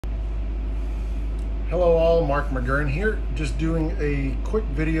Hello all, Mark McGurn here, just doing a quick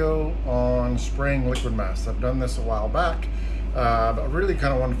video on spraying liquid mask. I've done this a while back, but I really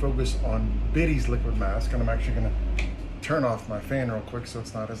kind of want to focus on Biddy's liquid mask, and I'm actually going to turn off my fan real quick so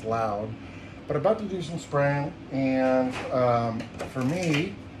it's not as loud. But I'm about to do some spraying, and for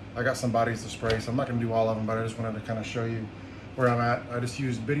me, I got some bodies to spray, so I'm not going to do all of them, but I just wanted to kind of show you where I'm at. I just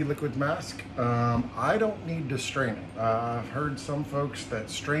used Biddy liquid mask. I don't need to strain it. I've heard some folks that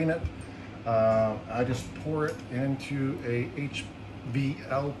strain it. I just pour it into a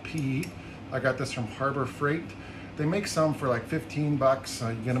HVLP. I got this from Harbor Freight. They make some for like 15 bucks.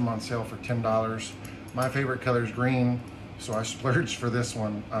 You get them on sale for $10. My favorite color is green, so I splurged for this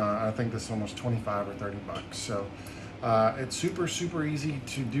one. I think this one was 25 or 30 bucks. So it's super easy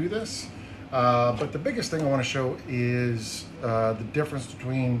to do this. But the biggest thing I want to show is the difference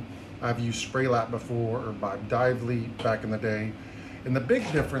between, I've used Spraylat before or Bob Dively back in the day. And the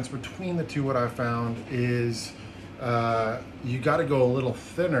big difference between the two, what I found is you got to go a little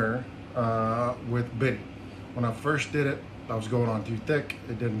thinner with Biddy. When I first did it, I was going on too thick.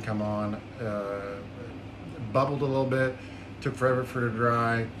 It didn't come on. It bubbled a little bit. Took forever for it to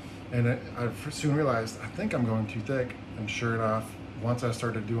dry. And I soon realized, I think I'm going too thick. And sure enough, once I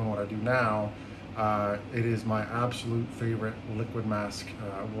started doing what I do now, it is my absolute favorite liquid mask.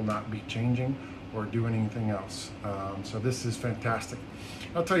 Will not be changing or do anything else. So this is fantastic.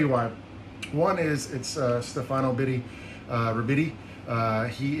 I'll tell you why. One is it's Stefano Rabidi.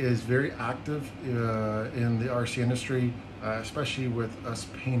 He is very active in the RC industry, especially with us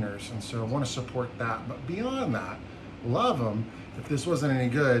painters. And so I want to support that. But beyond that, love him. If this wasn't any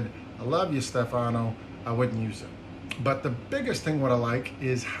good, I love you, Stefano. I wouldn't use it. But the biggest thing what I like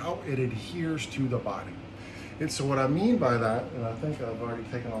is how it adheres to the body. And so what I mean by that, and I think I've already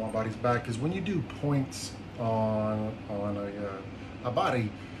taken all my bodies back, is when you do points on a body,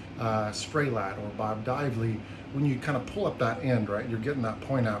 Spraylat or Bob Dively, when you kind of pull up that end, right, you're getting that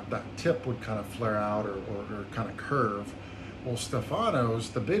point out, that tip would kind of flare out or kind of curve. Well, Stefano's,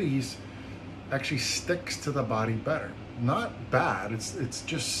 the Biddy's, actually sticks to the body better. Not bad, it's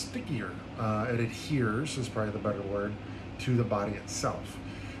just stickier. It adheres, is probably the better word, to the body itself.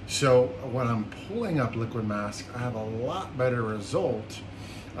 So when I'm pulling up liquid mask, I have a lot better result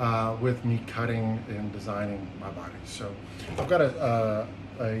with me cutting and designing my body. So I've got a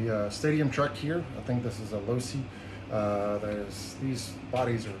stadium truck here. I think this is a Losi. These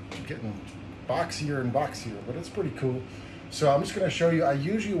bodies are getting boxier and boxier, but it's pretty cool. So I'm just going to show you. I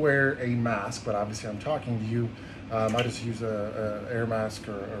usually wear a mask, but obviously I'm talking to you. I just use a air mask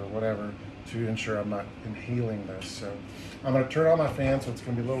or whatever to ensure I'm not inhaling this. So I'm going to turn on my fan so it's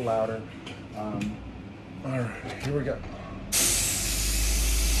going to be a little louder. All right, here we go.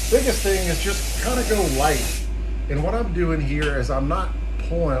 Biggest thing is just kind of go light. And what I'm doing here is I'm not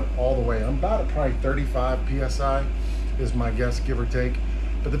pulling it all the way. I'm about at probably 35 PSI is my guess, give or take.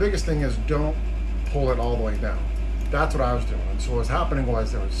 But the biggest thing is don't pull it all the way down. That's what I was doing. And so what was happening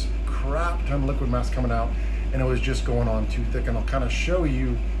was there was crap ton of liquid mask coming out and it was just going on too thick. And I'll kind of show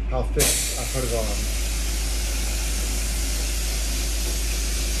you how thick I put it on.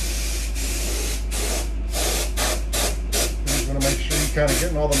 You just want to make sure you're kind of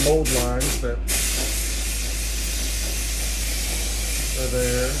getting all the mold lines that are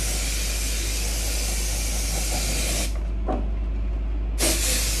there.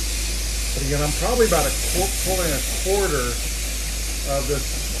 But again, I'm probably about pulling a quarter of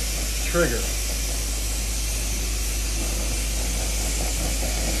this trigger.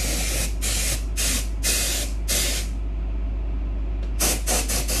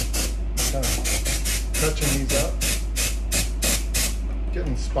 Kind of touching these up,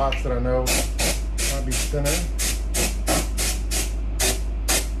 getting spots that I know might be thinner.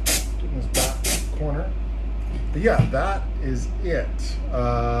 Getting this back corner. But yeah, that is it.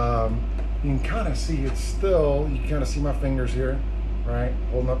 You can kind of see it's still, you can kind of see my fingers here, right?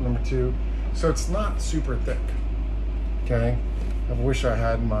 Holding up number 2. So it's not super thick, okay? I wish I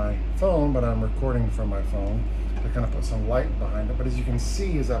had my phone, but I'm recording from my phone to kind of put some light behind it. But as you can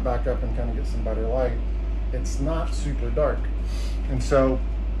see, as I back up and kind of get some better light, it's not super dark. And so,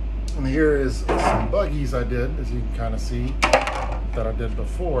 and here is some buggies I did, as you can kind of see, that I did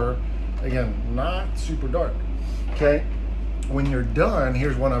before. Again, not super dark, okay? When you're done,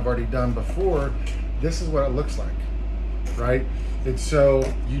 here's one I've already done before. This is what it looks like, right? It's so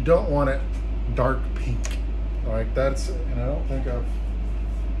you don't want it dark pink. All right, that's, and I don't think I've,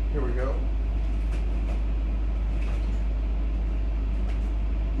 here we go.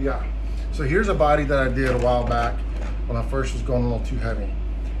 Yeah, so here's a body that I did a while back when I first was going a little too heavy.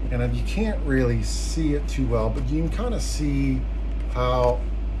 And you can't really see it too well, but you can kind of see how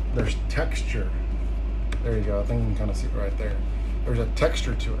there's texture There you go. I think you can kind of see it right there. There's a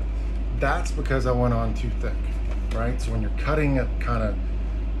texture to it. That's because I went on too thick, right? So when you're cutting, it kind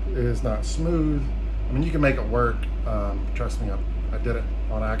of is not smooth. I mean, you can make it work. Trust me, I did it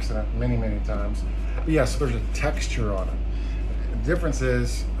on accident many times. But yeah, so there's a texture on it. The difference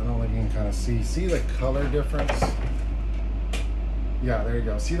is, I don't know if you can kind of see the color difference. Yeah, there you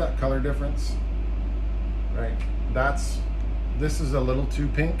go. See that color difference? Right? This is a little too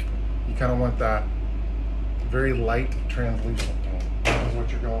pink. You kind of want that very light translucent pink. Is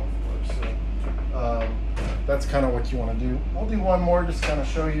what you're going for. So that's kind of what you want to do. I'll do one more, just kind of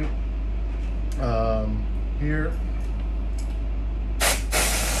show you here.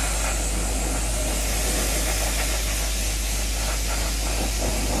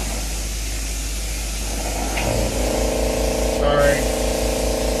 Sorry.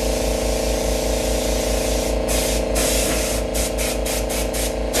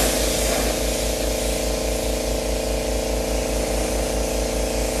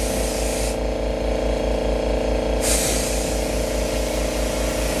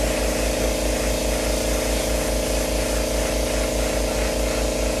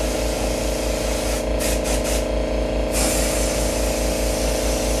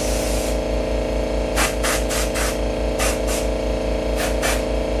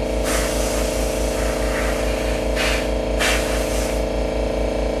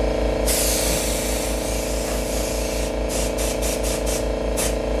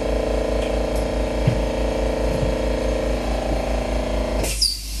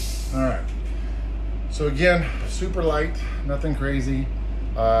 So again, super light, nothing crazy.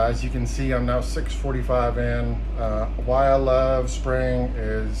 As you can see, I'm now 6:45 in. Why I love spraying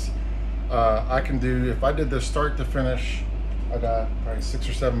is I can do, if I did this start to finish, I got probably 6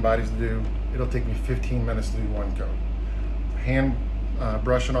 or 7 bodies to do. It'll take me 15 minutes to do one coat. Hand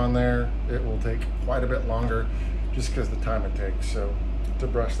brushing on there, it will take quite a bit longer just because the time it takes to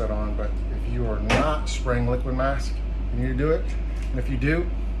brush that on. But if you are not spraying liquid mask, you need to do it. And if you do,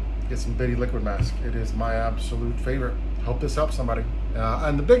 get some Biddy liquid mask. It is my absolute favorite. Hope this helps somebody.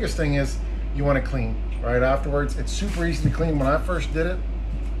 And the biggest thing is you want to clean right afterwards. It's super easy to clean. When I first did it,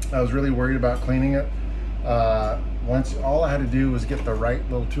 I was really worried about cleaning it. Once all I had to do was get the right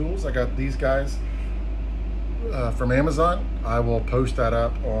little tools. I got these guys from Amazon. I will post that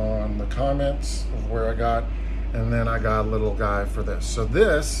up on the comments of where I got, and then I got a little guy for this. So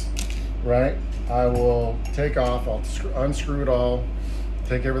this, right, I will take off, I'll unscrew it all,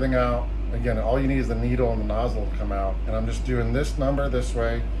 take everything out. Again, all you need is the needle and the nozzle to come out. And I'm just doing this number this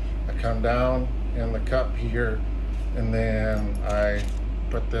way. I come down in the cup here, and then I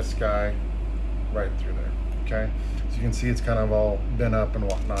put this guy right through there, okay? So you can see it's kind of all bent up and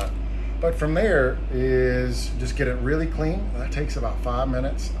whatnot. But from there is just get it really clean. That takes about 5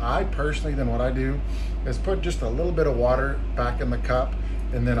 minutes. I personally, then what I do is put just a little bit of water back in the cup,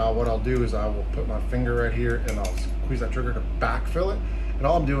 and then what I'll do is I will put my finger right here and I'll squeeze that trigger to backfill it. And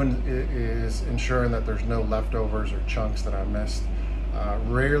all I'm doing is ensuring that there's no leftovers or chunks that I missed.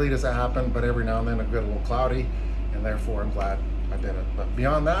 Rarely does that happen, but every now and then it gets a little cloudy, and therefore I'm glad I did it. But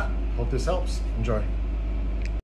beyond that, hope this helps. Enjoy.